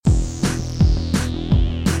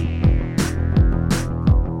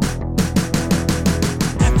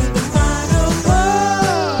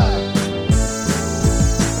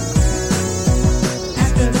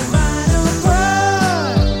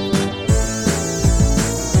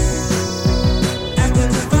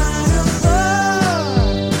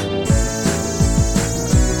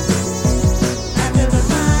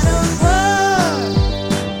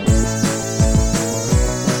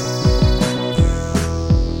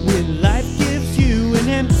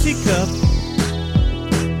empty cup.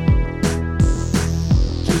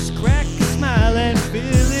 Just crack a smile and fill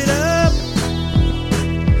it up.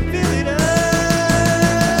 Fill it up.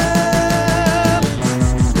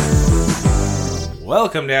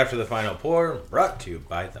 Welcome to After the Final Pour, brought to you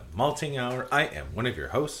by the Malting Hour. I am one of your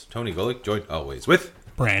hosts, Tony Golick, joined always with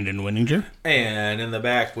Brandon Winninger. And in the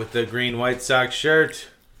back with the green White Sox shirt,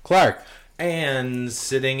 Clark. And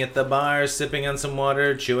sitting at the bar, sipping on some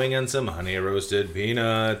water, chewing on some honey-roasted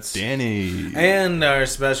peanuts, Danny. And our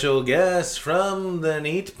special guest from the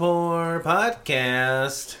Neat Pour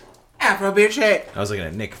podcast, Afro beer shake. I was looking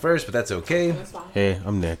at Nick first, but that's okay. That's fine. Hey,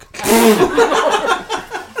 I'm Nick. I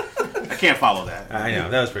can't follow that. I know,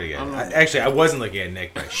 that was pretty good. Actually, I wasn't looking at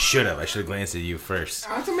Nick, but I should have. I should have glanced at you first.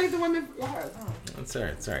 I have to make the women laugh. That's all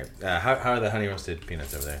right. It's all right. How are the honey roasted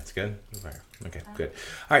peanuts over there? It's good? Okay, good.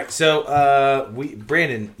 All right, so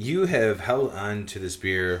Brandon, you have held on to this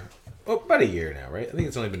beer about a year now, right? I think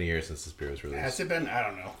it's only been a year since this beer was released. Has it been? I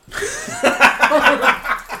don't know.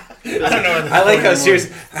 I don't know. I like how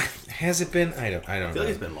serious. Has it been? I don't I know. feel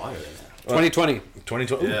like it's been longer than that. 2020.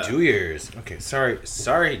 2020. Yeah. 2 years. Okay,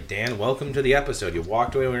 sorry, Dan. Welcome to the episode. You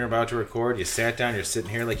walked away when we were about to record. You sat down. You're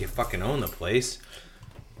sitting here like you fucking own the place.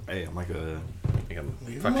 Hey, I'm like a...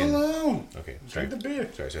 Leave him alone. Okay, sorry. Drink the beer.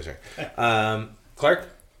 Sorry. Clark,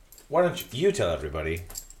 why don't you tell everybody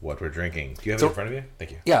what we're drinking? Do you have it in front of you?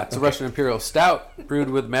 Thank you. Yeah, it's a Russian Imperial Stout brewed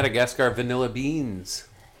with Madagascar vanilla beans.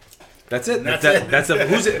 That's it. That's it.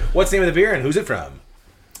 Who's it? What's the name of the beer and who's it from?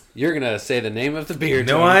 You're going to say the name of the beer.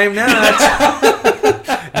 No, Tony. I'm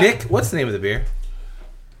not. Nick, what's the name of the beer?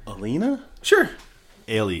 Aliena? Sure.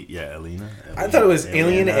 Aliena. I thought it was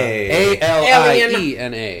Alien A.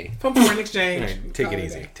 Aliena. From Foreign Exchange. Right, take it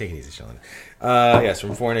easy, Shalana. Yes,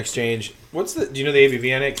 from Foreign Exchange. Do you know the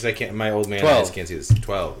ABV on it? Because I can't. My old man 12. eyes can't see this.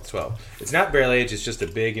 12. It's 12. It's not barrel aged. It's just a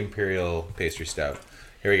big imperial pastry stout.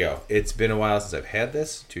 Here we go. It's been a while since I've had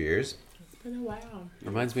this. 2 years. It's been a while.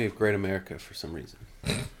 Reminds me of Great America for some reason.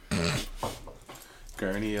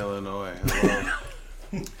 Gurney, Illinois. Hello.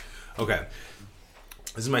 Okay.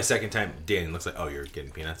 This is my second time. Dan, looks like you're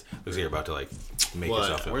getting peanuts. Looks like you're about to make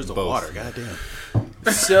yourself. Where's the both. water? Goddamn.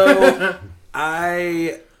 So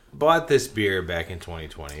I bought this beer back in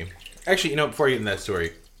 2020. Actually, before I get into that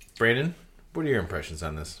story, Brandon, what are your impressions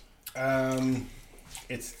on this?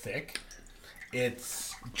 It's thick.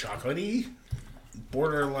 It's chocolatey.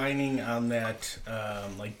 Borderlining on that,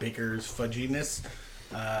 like Baker's fudginess.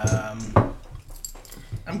 I'm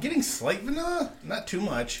getting slight vanilla, not too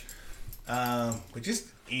much, but just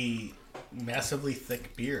a massively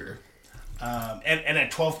thick beer. And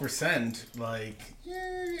at 12%,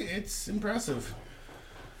 it's impressive.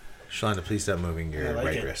 Shalanda, please stop moving your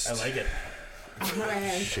right wrist. I like it.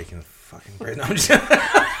 Shaking the fucking bread. No, I'm just...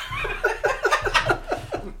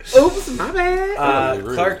 Oops, my bad.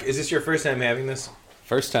 Clark, is this your first time having this?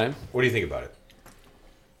 First time. What do you think about it?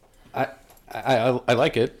 I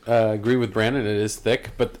like it. Agree with Brandon. It is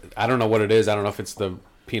thick, but I don't know what it is. I don't know if it's the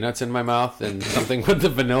peanuts in my mouth and something with the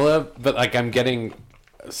vanilla, but I'm getting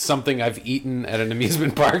something I've eaten at an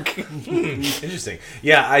amusement park. Interesting.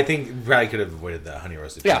 Yeah, I think you probably could have avoided the honey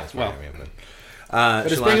roasted peanuts. Well.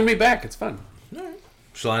 But It's bringing me back. It's fun.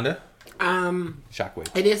 Shalanda? Shockwave.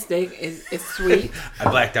 It is thick. It's sweet.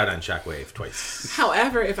 I blacked out on Shockwave twice.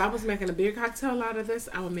 However, if I was making a beer cocktail out of this,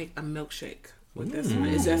 I would make a milkshake with this one.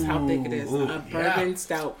 It's just how thick it is. A bourbon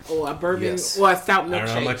stout or a bourbon or a stout milkshake. I don't know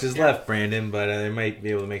how much is left, Brandon, but they might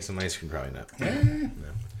be able to make some ice cream. Probably not. No.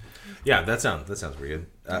 Yeah, that sounds pretty good.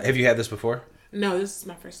 Have you had this before? No, this is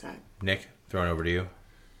my first time. Nick, throwing it over to you.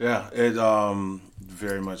 Yeah, it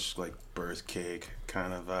very much like birth cake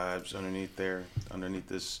kind of vibes underneath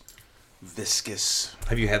this viscous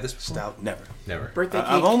Have you had this before? stout. Never. Birthday cake.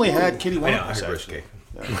 I've only had Kitty I know, I Wampus, heard birth actually. cake.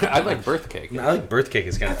 I like birth cake. I like birth cake.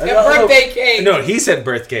 It's kind of birthday cake. No, he said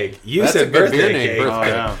birth cake. You That's a said good birthday beer name, cake. birth Oh,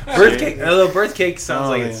 yeah. Birth cake. Although birth cake sounds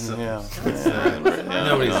like it's yeah.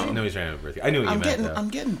 nobody's trying to have birth cake. I knew what you meant. Though. I'm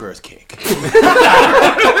getting birth cake. I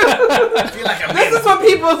feel like I'm This is what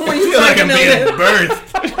people when you like I'm being it.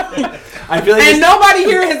 birthed. I feel like And nobody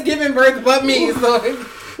here has given birth but me, so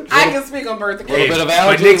I can speak on birthday A little cake. bit of but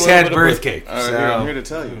allergy, Nick's a little had bit of birth cake. I'm So. here to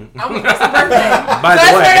tell you. It's a birthday. By So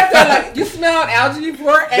the way, that's like, you smelled algae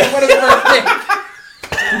before, and what is birthday?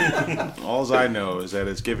 All I know is that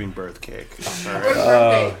it's giving birth cake. All What is right.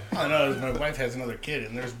 birthday? All I know is my wife has another kid,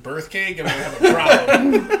 and there's birth cake, and we have a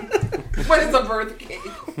problem. What is a birth cake?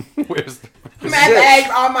 Where's the... I'm at to ask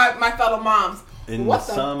all my fellow moms. In What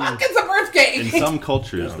the some fuck is a birth cake? in some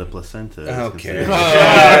cultures, the placenta. Is okay. considered-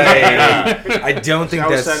 I don't think I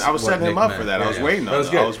was that's. I was what setting him Nick up meant. for that. I was Yeah. waiting on That was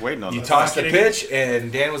that. good. I was waiting on You that. tossed the pitch,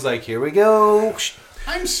 and Dan was like, "Here we go."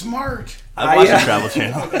 I'm smart. I watched the Travel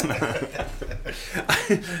Channel.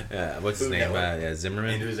 What's his name?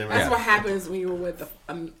 Zimmerman. Andrew Zimmerman. That's what happens when you're with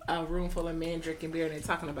a room full of men drinking beer and they're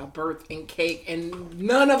talking about birth and cake, and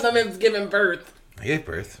none of them has given birth. I gave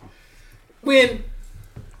birth. When?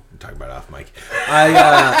 I'm talking about off mic.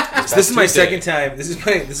 This is my second time. This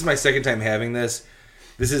is my second time having this.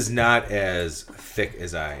 This is not as thick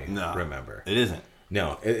as I remember. It isn't.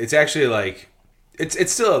 No, it's actually like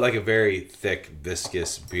it's still like a very thick,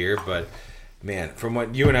 viscous beer, but man, from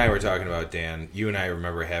what you and I were talking about, Dan, you and I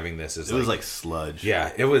remember having this as It was like sludge.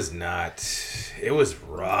 yeah, it was not. It was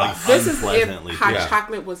rough. This is if Unpleasantly. hot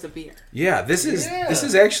chocolate was a beer. Yeah, this is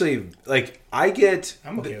actually like I'm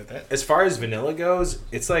okay with that. As far as vanilla goes,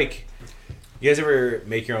 it's like you guys ever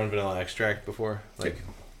make your own vanilla extract before? Like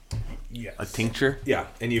Yes. A tincture? yeah,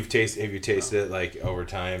 and have you tasted it like over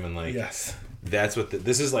time and like Yes. that's what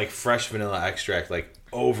this is like fresh vanilla extract like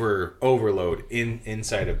overload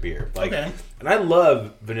inside of beer. Like Okay. and I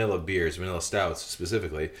love vanilla beers, vanilla stouts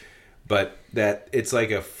specifically, but that it's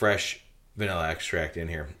like a fresh vanilla extract in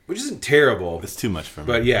here, which isn't terrible. It's too much for me.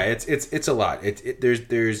 But yeah, it's a lot.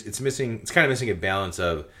 It's missing. It's kind of missing a balance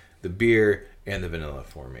of the beer and the vanilla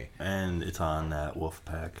for me. And it's on that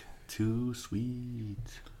Wolfpack. Too sweet.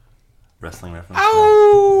 Wrestling reference.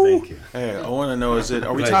 Oh, Thank you. Hey, I want to know: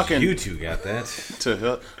 are we Glad talking? You two got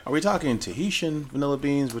that. Are we talking Tahitian vanilla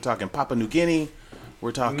beans? We're talking Papua New Guinea.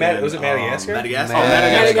 We're talking. Was it Madagascar? Madagascar.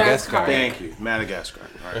 Madagascar. Thank you, Madagascar.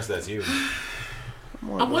 All I guess right. that's you.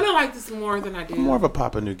 I want to like this more than I do. I'm more of a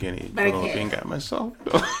Papua New Guinea But I vanilla can't. bean guy myself.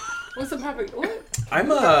 What's the public? What?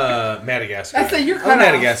 I'm a Madagascar. That's it, you're I'm cut a off.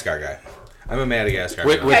 Madagascar guy. I'm a Madagascar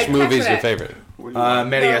Which, guy. which Okay, movie's cut your that. favorite?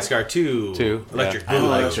 Madagascar 2. Two, Electric I Boogaloo.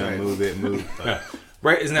 like to move it.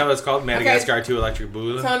 Right? Isn't that what it's called? Madagascar 2 Electric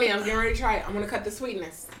Boogaloo? Tell me, I'm getting ready to try it. I'm gonna cut the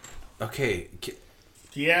sweetness. Okay.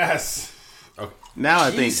 Yes. Now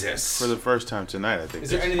I Jesus. think for the first time tonight, I think Is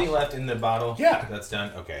there anything left in the bottle? Yeah. That's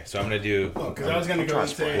done? Okay, so I'm going to do... Because I was going to go and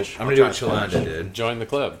say, I'm going to do what Shalanda did. Join the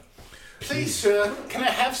club. please, sir, can I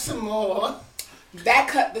have some more? That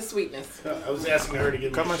cut the sweetness. I was asking her to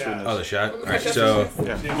give me Cut a my shot. sweetness. Oh, the shot? Let me Alright, cut so your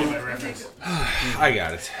sweetness. She didn't get my reference. I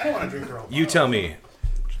got it. I don't want to drink her all. You tell me. Here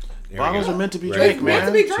we Bottles go. are meant to be Right. drank, It's meant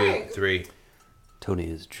to man. be 2, drank. 3.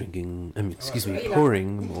 Tony is drinking, excuse me, There you go.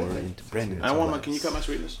 pouring more into Brandon's I want my. glass. Can you cut my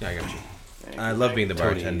sweetness? Yeah, I got you. Thank I you. love being the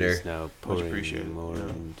Tony bartender. is now pouring appreciated. more Yeah.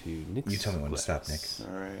 into Nick's You tell me when to stop, glass. Nick.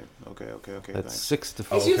 All right. Okay. That's Thanks. 6 to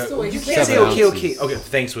 4. It's used to it. You You can't say Seven okay, ounces. okay. Okay,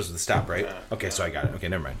 thanks was the stop, right? Okay, so I got it. Okay,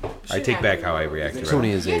 never mind. I take back how I reacted. Tony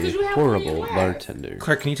Right? is Yeah, 'cause you a have one in your horrible glass. bartender.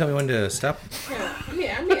 Clark, can you tell me when to stop?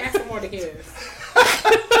 Yeah, let me ask some more to his.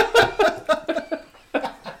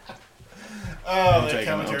 Oh, I'm that taking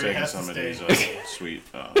commentary has to some of stay. these sweet.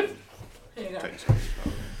 Here you go. Take some.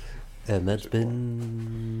 And that's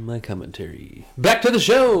been my commentary. Back to the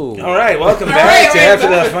show. All right, welcome All back right, to all right,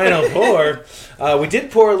 after the final pour. We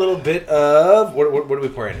did pour a little bit of what did we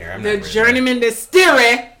pour in here? I'm The not ready. Journeyman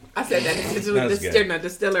Distillery. I said that. It's That was good.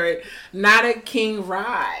 distillery. Not a King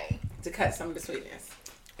Rye to cut some of the sweetness.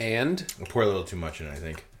 And I pour a little too much in, I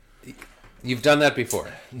think. you've done that before.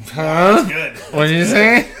 Good. What did you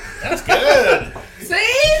say? That's good.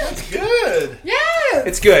 See? That's good. Yes.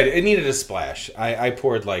 It's good. It needed a splash. I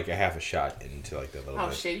poured like a half a shot into like that little Oh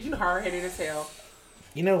bit. shit, you hard headed as hell.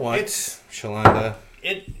 You know what, It's- Shalanda?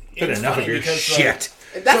 It, Good it's enough funny of your because, shit.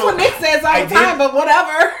 That's So, what Nick says all I the time, did- but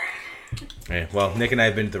whatever. Hey, well, Nick and I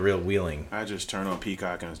have been to the real wheeling. I just turn on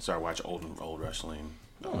Peacock and start watching old wrestling.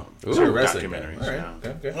 Ooh, wrestling documentaries. fan. All Yeah. right.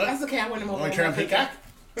 Okay. What? That's okay. I went him over. Want to turn on Peacock?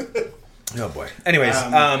 Oh boy. Anyways,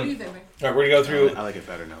 What do you think, man? all right, we're gonna go through. I like it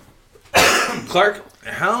better now. Clark,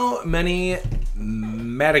 how many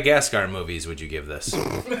Madagascar movies would you give this?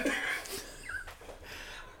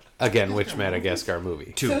 Again, which Madagascar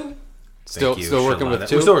movie? 2. Two. Still, Thank you, still working Shalanda. with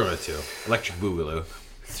 2. We're still working with 2. Electric Boogaloo.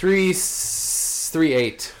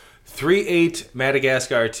 3-8. 3-8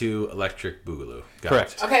 Madagascar 2 Electric Boogaloo. Got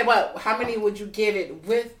Correct. it. Okay, but how many would you give it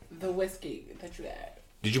with the whiskey that you had?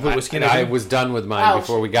 Did you put whiskey in I it? was done with mine Oh,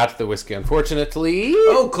 before we got to the whiskey. Unfortunately,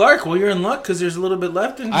 Oh, Clark, well, you're in luck because there's a little bit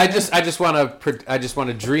left in I just want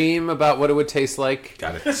to dream about what it would taste like.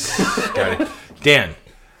 Got it. Got it. Dan,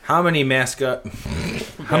 how many mascot...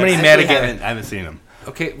 How many I Madagascar... haven't seen them.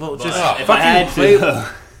 Okay, well, just if I had fucking to- play...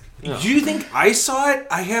 Do you think I saw it?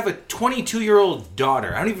 I have a 22-year-old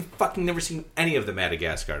daughter. I don't even fucking never seen any of the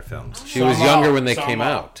Madagascar films. She was Some younger out, when they some came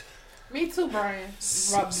out. out. Me too, Brian.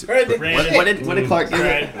 Brandon. What did Clark give it?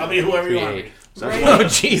 Right, I'll be whoever you want. 3-8. Oh,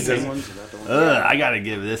 Jesus. I gotta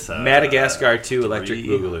give this Madagascar 2 Electric 3.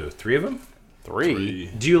 Boogaloo. 3 of them?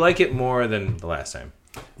 3. Do you like it more than the last time?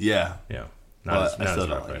 Yeah. Yeah. Well, Not I as still much,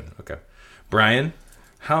 don't like right? Okay. Brian,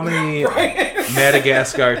 How many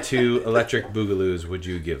Madagascar 2 electric boogaloos would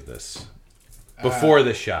you give this? Before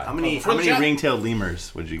the shot. How many ring-tailed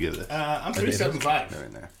lemurs would you give this? I'm 375.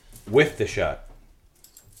 Right there. With the shot.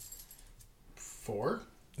 4?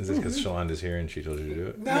 Is this because Shalanda's here and she told you to do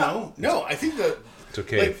it? No. I think It's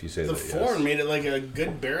okay if you say the that. form made it like a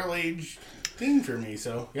good barrel age thing for me.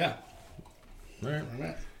 So yeah. All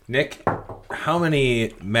right. Nick, how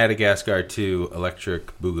many Madagascar 2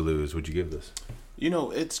 electric boogaloos would you give this?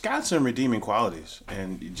 It's got some redeeming qualities,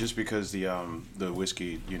 and just because the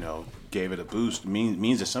whiskey, gave it a boost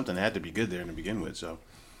means that something had to be good there to begin with. So,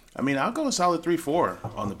 I'll go a solid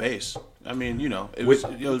 3-4 on the base. It was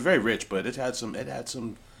very rich, but it had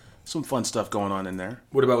some fun stuff going on in there.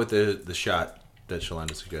 What about with the shot that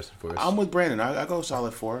Shalanda suggested for us? I'm with Brandon. I go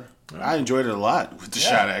solid 4. I enjoyed it a lot with the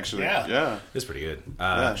shot, actually. Yeah. It's pretty good.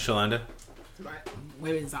 Shalanda?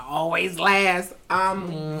 Women's always last.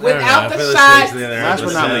 Without the shot. Last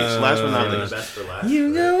but not least. Best for last.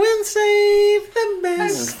 You go and save the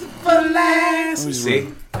best For last. See?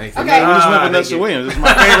 Okay. I'm just with Vanessa Williams. This is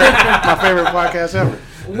my favorite podcast ever.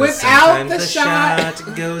 Without the shot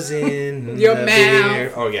goes in your the mouth.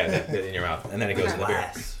 beer. Oh yeah, in your mouth, and then it goes in the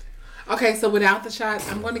beer. Okay, so without the shot,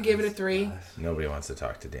 I'm going to give it a 3. Nobody wants to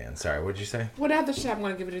talk to Dan. Sorry, what did you say? Without the shot, I'm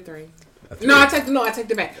going to give it a 3. A 3? No, I take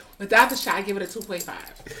it back. Without the shot, I give it a 2.5.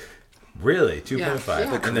 Really? 2.5? Yeah.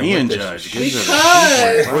 And then Korean with the judge.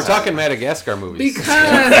 Because We're talking Madagascar movies.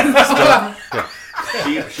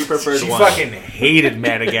 She preferred She one. fucking hated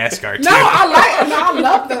Madagascar too. I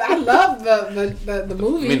love the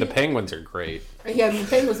movie. I mean, the penguins are great. Yeah, the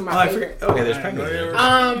penguins are my favorite. Okay, there's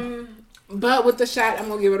penguins. But with the shot, I'm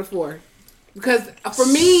gonna give it a 4 because for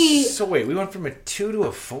me, So wait, we went from a 2 to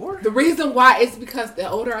a 4? the reason why is because the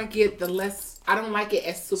older I get, the less I don't like it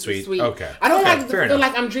as super sweet. Okay. I don't Okay, like to fair feel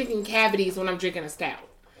enough. like I'm drinking cavities when I'm drinking a stout.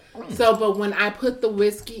 So, but when I put the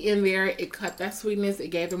whiskey in there, it cut that sweetness. It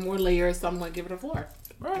gave it more layers, so I'm gonna give it a 4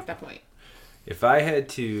 at that point. If I had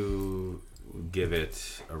to give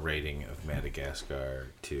it a rating of Madagascar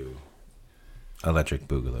to Electric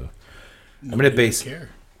Boogaloo, I'm gonna base.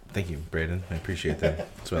 Care. Thank you, Brandon. I appreciate that.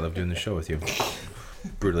 That's why I love doing the show with you.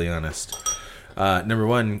 Brutally honest. Number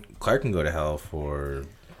 1, Clark can go to hell for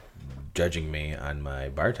judging me on my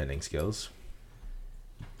bartending skills.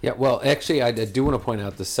 Yeah, well, actually, I do want to point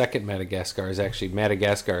out the second Madagascar is actually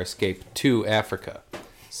Madagascar Escape to Africa.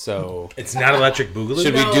 So It's not Electric Boogaloo.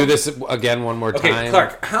 should we do this again one more Okay, time?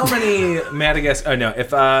 Clark, how many Madagascar... Oh, no.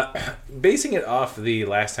 If basing it off the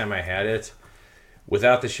last time I had it,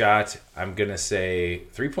 without the shot, I'm going to say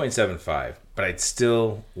 3.75, but I'd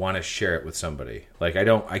still want to share it with somebody. Like,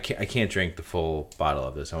 I can't drink the full bottle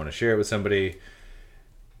of this. I want to share it with somebody,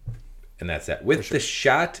 and that's that. With the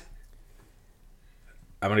shot,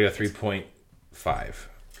 I'm going to go 3.5.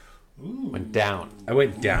 Went down. I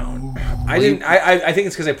went down. I didn't. I think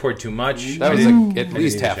it's because I poured too much. That was I like didn't at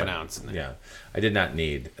least need the half an shot. ounce in there. Yeah, I did not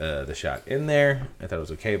need the shot in there. I thought it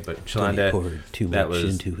was okay, but Shalanda, poured too that much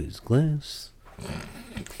was into his glass.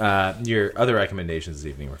 your other recommendations this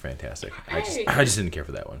evening were fantastic. I just didn't care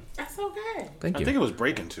for that one. That's okay. Thank I you. think it was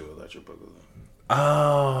Breaking 2 Electric Boogaloo.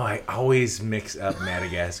 Oh, I always mix up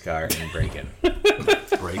Madagascar and Breakin'.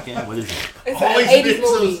 Breaking? What is it? It's Always an 80s mix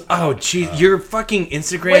movie. Oh, gee, your fucking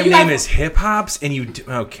Instagram Wait, you name have- is Hip Hops, and you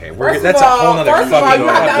okay? First That's of a all- whole nother first of all, fucking you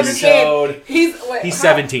have to episode. understand. He's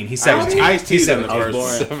 17. He's 17. Ice-T's He's in the 17.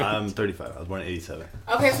 first. I'm 35. I was born in 87.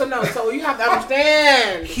 Okay, so you have to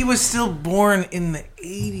understand. He was still born in the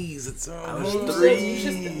 80s. It's But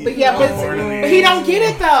he don't get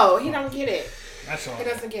it though. He don't get it. That's all. He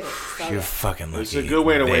doesn't get it. So, You're fucking lucky. It's a good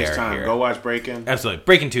way to they waste are time. here. Go watch Breaking. Absolutely.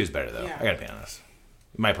 Breaking 2 is better, though. Yeah. I gotta be honest.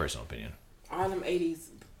 My personal opinion. all them 80s,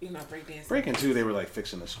 breakdancing. Breaking 2, they were like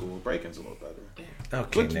fixing the school. Breaking's a little better.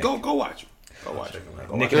 Okay, But Nick. go watch it. Go watch it.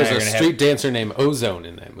 Go Nick watch and it. I are There's a gonna street dancer named Ozone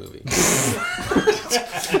in that movie.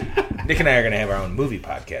 Nick and I are going to have our own movie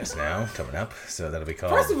podcast now coming up, so that'll be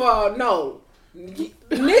called. First of all, no.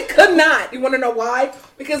 Nick could not. You want to know why?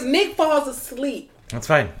 Because Nick falls asleep. That's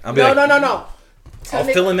fine. I'll be No. I'll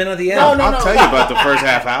fill him in at the end. No. I'll tell you about the first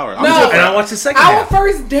half hour. I'm No. just- And I'll watch the second Our half.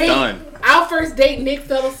 first date. Done. Our first date, Nick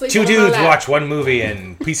fell asleep. Two on my dudes lap. watch one movie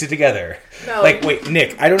and piece it together. No. Like, wait,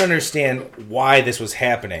 Nick, I don't understand why this was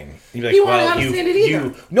happening. You'd be like, He won't understand it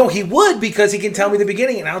either. No, he would because he can tell me the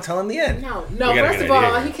beginning and I'll tell him the end. No. We got a First good of all,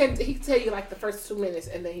 idea he here. can tell you like the first 2 minutes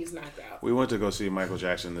and then he's knocked out. We went to go see Michael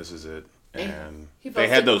Jackson, This Is It. And He fell they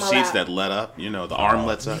had asleep those on my seats lap. that let up. You know, the arm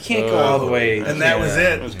lets up. You can't go all the way. And that was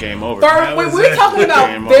it. It was game over. Wait, was we're it. talking about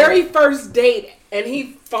Game over. very first date, and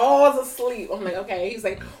he falls asleep. I'm like, okay. He's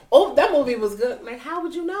like, oh, that movie was good. I'm like, how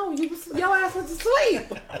would you know? Your ass was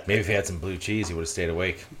asleep. Maybe if he had some blue cheese, he would have stayed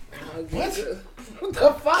awake. What?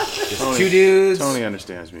 The fuck? Just two dudes. Tony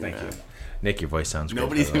understands me, Thank man. you. Nick, your voice sounds great.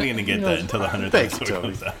 Nobody's by the way. even going to get that until the 100th Thank you, episode Tony.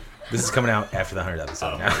 comes out. This is coming out after the 100th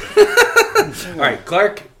episode now. All right,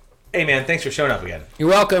 Clark. Hey, man, thanks for showing up again. You're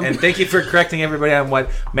welcome. And thank you for correcting everybody on what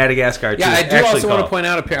Madagascar 2 yeah, I is do actually also want to called. point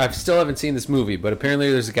out, I still haven't seen this movie, but apparently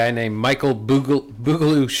there's a guy named Michael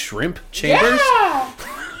Boogaloo Shrimp Chambers. Yeah.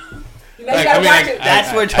 You know, you Like, gotta I mean, watch it.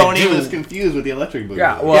 That's where Tony do- was confused with the electric boogaloo.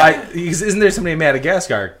 Yeah, well, isn't there somebody in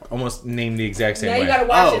Madagascar almost named the exact same Now way? you gotta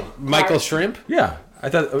watch Oh, it. Michael Mark. Shrimp? Yeah, I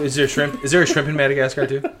thought. Is there shrimp? Is there a shrimp in Madagascar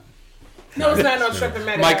too? No, it's not no shrimp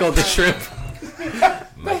and Michael the Shrimp.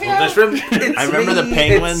 The shrimp. I remember the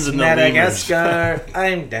penguins it's and the Madagascar.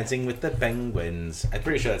 I'm dancing with the penguins. I'm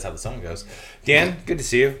pretty sure that's how the song goes. Dan, good to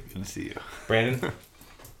see you. Good to see you. Brandon,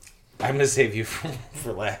 I'm gonna save you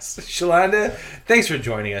for last. Shalonda, thanks for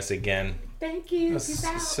joining us again. Thank you. That's Peace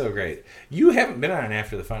out. so great. You haven't been on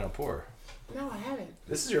After the Final Pour. No, I haven't.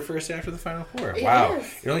 This is your first After the Final Pour. It Wow. is.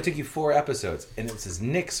 It only took you 4 episodes, and this is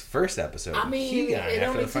Nick's first episode. I mean, he got on it After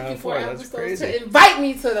only the took Final you 4 Pour. That's episodes crazy. to invite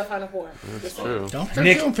me to the Final Four. That's true. Don't start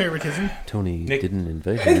Nick- feeling favoritism. Tony Nick- didn't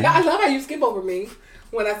invite I me. love how you skip over me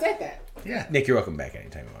when I said that. Yeah. Nick, you're welcome back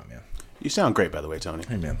anytime you want, man. You sound great, by the way, Tony.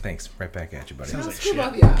 Hey, man, thanks. Right back at you, buddy. Sounds like Screw shit.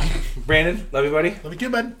 both of y'all. Brandon, love you, buddy. Love you too,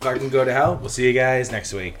 bud. Clark can go to hell. We'll see you guys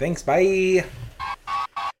next week. Thanks. Bye.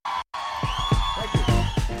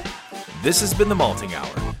 This has been The Malting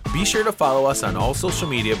Hour. Be sure to follow us on all social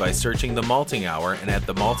media by searching The Malting Hour and at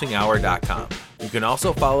themaltinghour.com. You can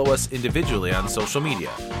also follow us individually on social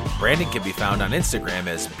media. Brandon can be found on Instagram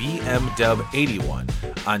as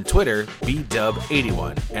BMDub81, on Twitter,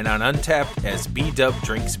 BDub81, and on Untapped as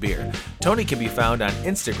BDubDrinksBeer. Tony can be found on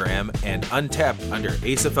Instagram and Untapped under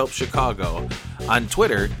Ace of Help Chicago, on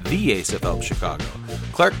Twitter, The Ace of Help Chicago.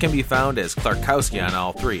 Clark can be found as Clarkowski on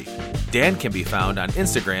all 3. Dan can be found on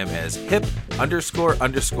Instagram as hip__hops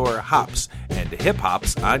and hip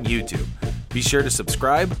hops on YouTube. Be sure to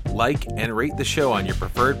subscribe, like, and rate the show on your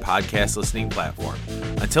preferred podcast listening platform.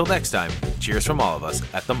 Until next time, cheers from all of us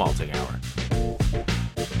at The Malting Hour.